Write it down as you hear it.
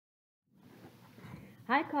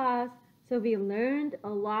Hi class. So we learned a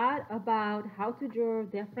lot about how to draw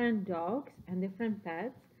different dogs and different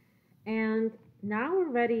pets. And now we're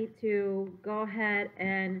ready to go ahead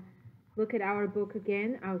and look at our book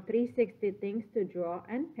again, our 360 Things to Draw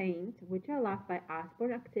and Paint, which are left by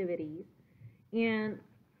Osborne Activities. And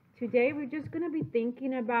today we're just going to be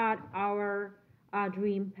thinking about our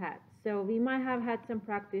dream pets. So we might have had some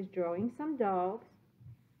practice drawing some dogs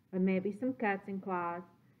or maybe some cats in class.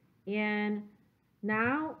 And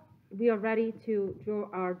now we are ready to draw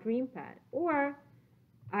our dream pet. Or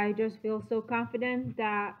I just feel so confident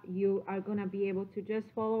that you are going to be able to just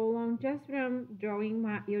follow along just from drawing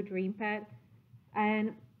your dream pet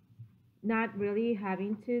and not really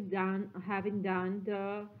having done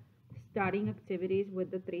the starting activities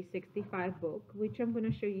with the 365 book, which I'm going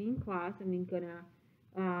to show you in class, and we're going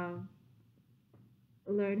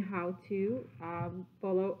to learn how to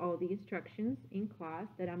follow all the instructions in class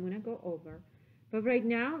that I'm going to go over. But right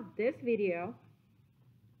now, this video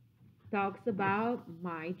talks about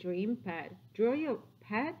my dream pet. Draw your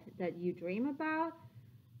pet that you dream about,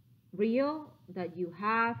 real that you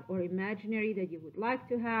have, or imaginary that you would like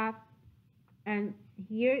to have. And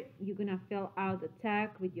here you're gonna fill out the tag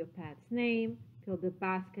with your pet's name, fill the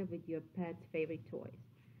basket with your pet's favorite toys.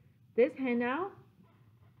 This handout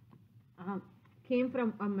came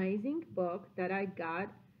from an amazing book that I got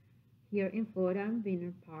here in Florida in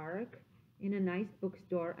Winter Park in a nice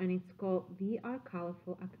bookstore, and it's called We Are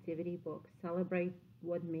Colorful Activity Book. Celebrate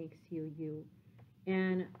what makes you you.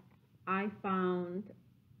 And I found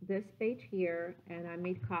this page here, and I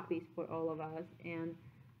made copies for all of us. And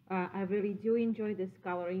I really do enjoy this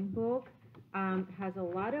coloring book. Has a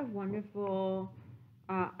lot of wonderful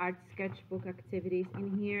art sketchbook activities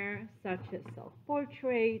in here, such as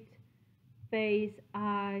self-portrait, face,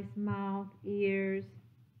 eyes, mouth, ears.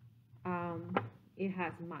 It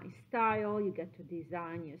has my style. You get to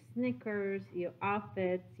design your sneakers, your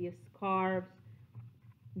outfits, your scarves,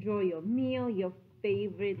 draw your meal, your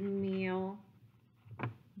favorite meal.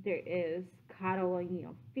 There is cataloging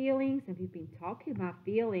your feelings, and we've been talking about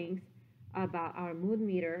feelings about our mood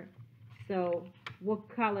meter. So what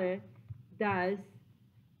color does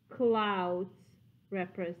clouds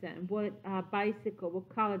represent? What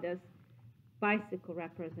color does bicycle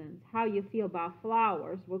represent? How you feel about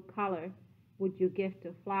flowers? What color would you give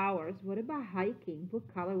to flowers? What about hiking? What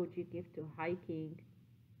color would you give to hiking?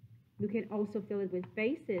 You can also fill it with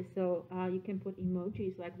faces, so you can put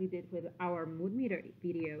emojis like we did with our mood meter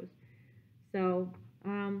videos. So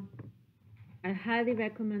I highly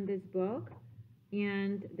recommend this book,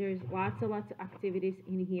 and there's lots of activities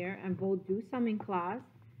in here, and we'll do some in class,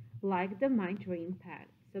 like the My Dream Pet.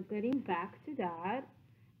 So getting back to that,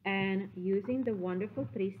 and using the wonderful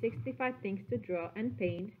 365 Things to Draw and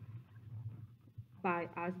Paint by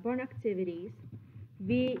Osborne Activities,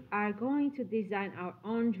 we are going to design our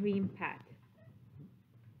own dream pet.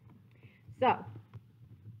 So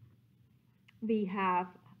we have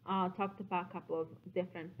talked about a couple of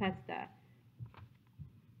different pets that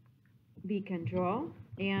we can draw,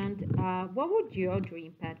 and what would your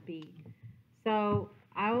dream pet be? So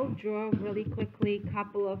I'll draw really quickly a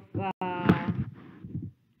couple of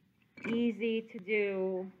easy to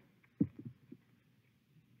do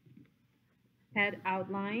pet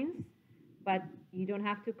outlines, but you don't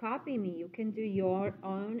have to copy me. You can do your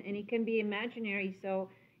own, and it can be imaginary. So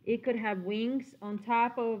it could have wings on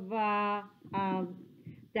top of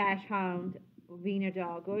dachshund wiener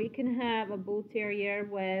dog, or you can have a bull terrier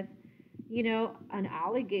with, an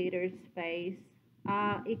alligator's face.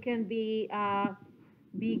 It can be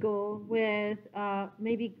beagle with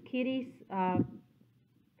maybe kitty's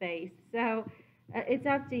face. So it's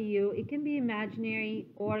up to you. It can be imaginary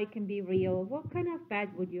or it can be real. What kind of pet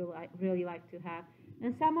would you really like to have?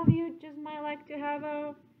 And some of you just might like to have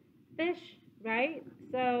a fish, right?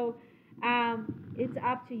 So it's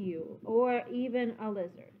up to you, or even a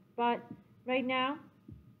lizard. But right now,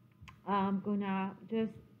 I'm gonna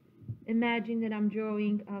just imagine that I'm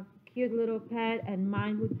drawing a cute little pet, and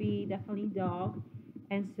mine would be definitely dog.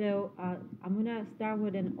 And so I'm gonna start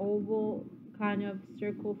with an oval kind of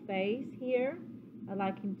circle face here. I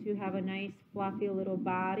like him to have a nice fluffy little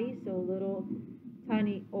body, so a little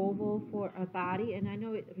tiny oval for a body, and I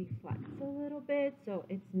know it reflects a little bit, so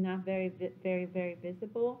it's not very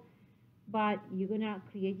visible, but you're gonna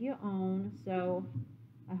create your own. So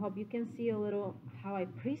I hope you can see a little how I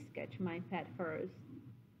pre-sketch my pet first,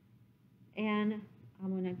 and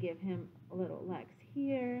I'm gonna give him a little legs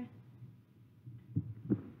here.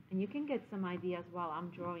 And you can get some ideas while I'm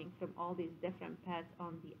drawing from all these different pets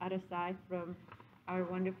on the other side from our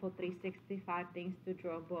wonderful 365 Things to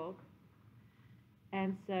Draw book.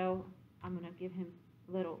 And so I'm going to give him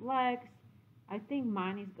little legs. I think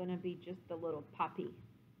mine is gonna be just a little puppy.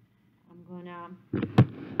 I'm gonna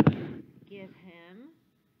give him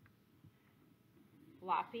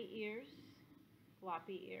floppy ears,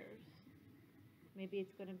 floppy ears. Maybe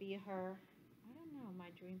it's gonna be her. I don't know, my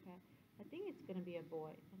dream pet. I think it's gonna be a boy.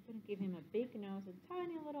 I'm gonna give him a big nose, a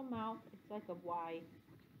tiny little mouth. It's like a Y.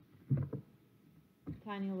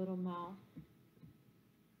 Tiny little mouth.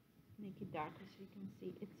 Make it darker so you can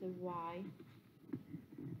see it's a Y.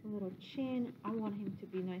 A little chin. I want him to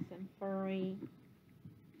be nice and furry.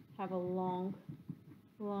 Have a long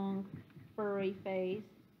furry face.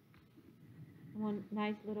 I want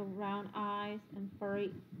nice little round eyes and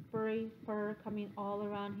furry fur coming all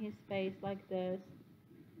around his face like this.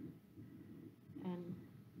 And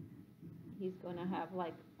he's gonna have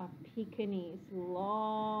like a Pekingese,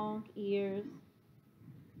 long ears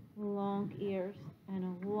and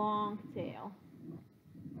a long tail.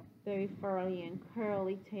 Very furry and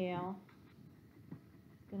curly tail.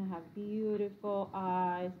 It's gonna have beautiful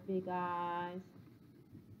eyes, big eyes.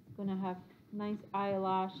 It's gonna have nice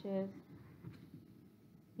eyelashes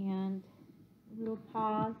and little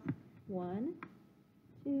paws. 1,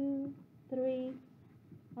 2, 3.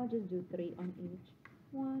 I'll just do 3 on each.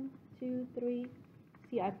 1, 2, 3.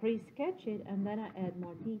 See, I pre-sketch it and then I add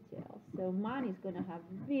more details. So mine is gonna have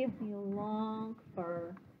really long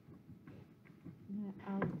fur.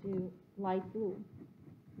 I'll do light blue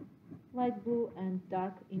and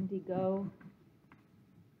dark indigo.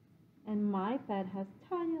 And my pet has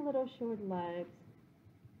tiny little short legs.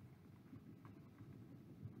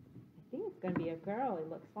 I think it's gonna be a girl, it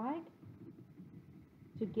looks like.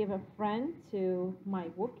 To give a friend to my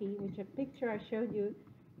Wookiee, which a picture I showed you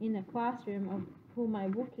in the classroom of who my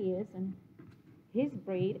Wookiee is and his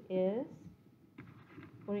breed is,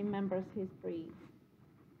 or remembers his breed.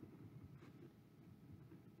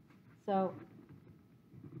 So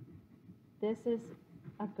this is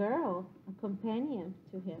a girl, a companion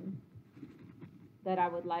to him that I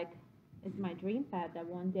would like, is my dream pet, that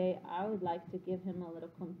one day I would like to give him a little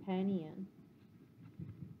companion.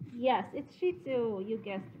 Yes, it's Shih Tzu, you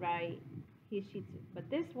guessed right, he's Shih Tzu. But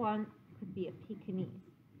this one could be a Pekingese.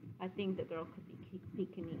 I think the girl could be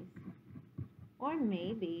Pekingese. Or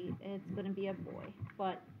maybe it's going to be a boy.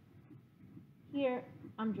 But here,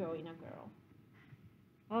 I'm drawing a girl.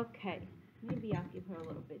 Okay, maybe I'll give her a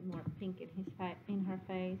little bit more pink in her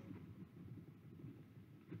face.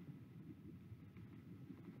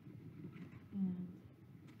 And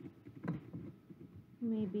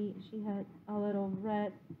maybe she had a little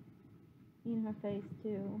red in her face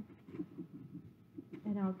too.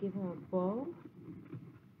 And I'll give her a bow.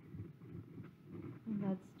 And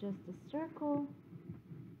that's just a circle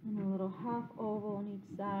and a little half oval on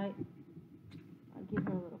each side. I'll give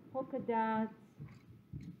her a little polka dots.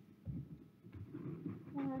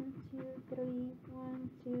 1, 2, 3, 1,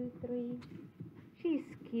 2, 3. She's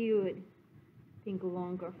cute. I think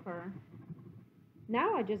longer fur.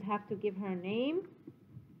 Now I just have to give her a name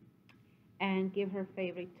and give her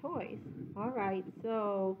favorite toys. Alright,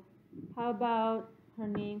 so how about her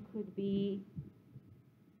name could be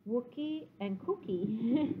Wookie and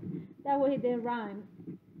Cookie. That way they rhyme.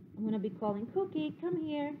 I'm going to be calling Cookie, come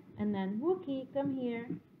here, and then Wookie, come here.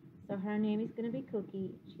 So her name is going to be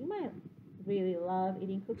Cookie. She might really love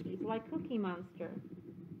eating cookies, like Cookie Monster.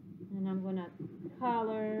 And I'm going to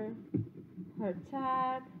color her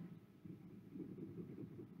tag.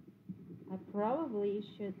 I probably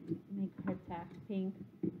should make her tag pink,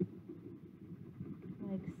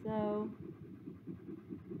 like so.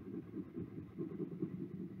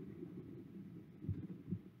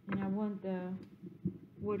 And I want the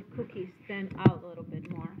word cookie stand out a little bit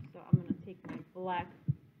more, so I'm going to take my black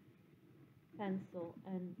pencil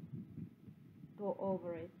and go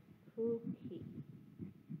over it. Cookie.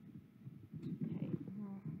 Okay,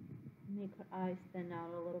 make her eyes stand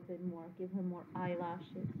out a little bit more, give her more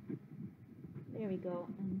eyelashes. There we go,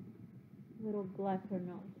 and a little blacker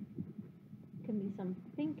nose. Can be some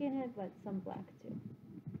pink in it, but some black too.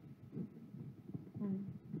 And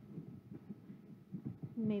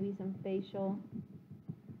maybe some facial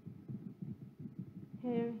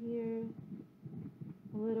hair here,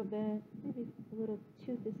 a little bit, maybe a little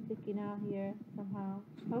tooth is sticking out here somehow.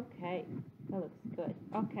 Okay, that looks good.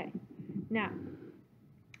 Okay, now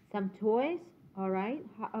some toys. All right,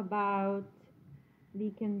 how about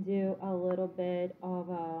we can do a little bit of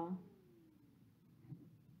a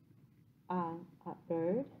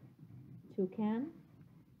bird, toucan.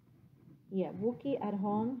 Yeah, Wookie at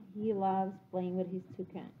home, he loves playing with his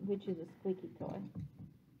toucan, which is a squeaky toy.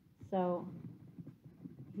 So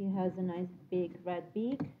he has a nice big red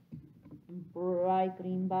beak and bright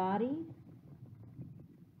green body.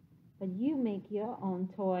 but you make your own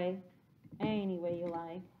toy any way you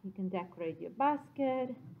like. You can decorate your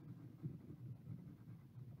basket.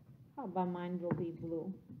 How about mine will be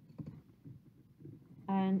blue?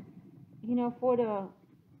 And you know, for the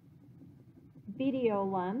video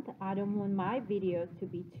length, I don't want my video to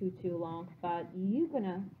be too long, but you're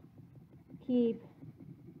gonna keep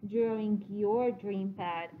drawing your dream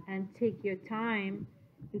pad and take your time.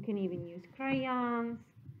 You can even use crayons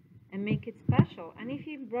and make it special. And if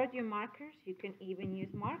you brought your markers, you can even use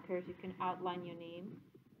markers. You can outline your name,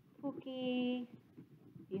 Cookie.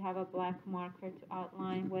 You have a black marker to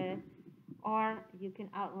outline with, or you can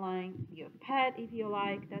outline your pet if you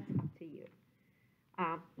like. That's up to you.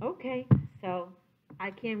 Okay, so I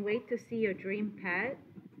can't wait to see your dream pet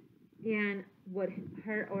and what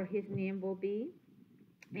her or his name will be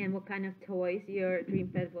and what kind of toys your dream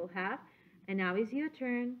pet will have. And now is your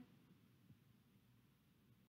turn.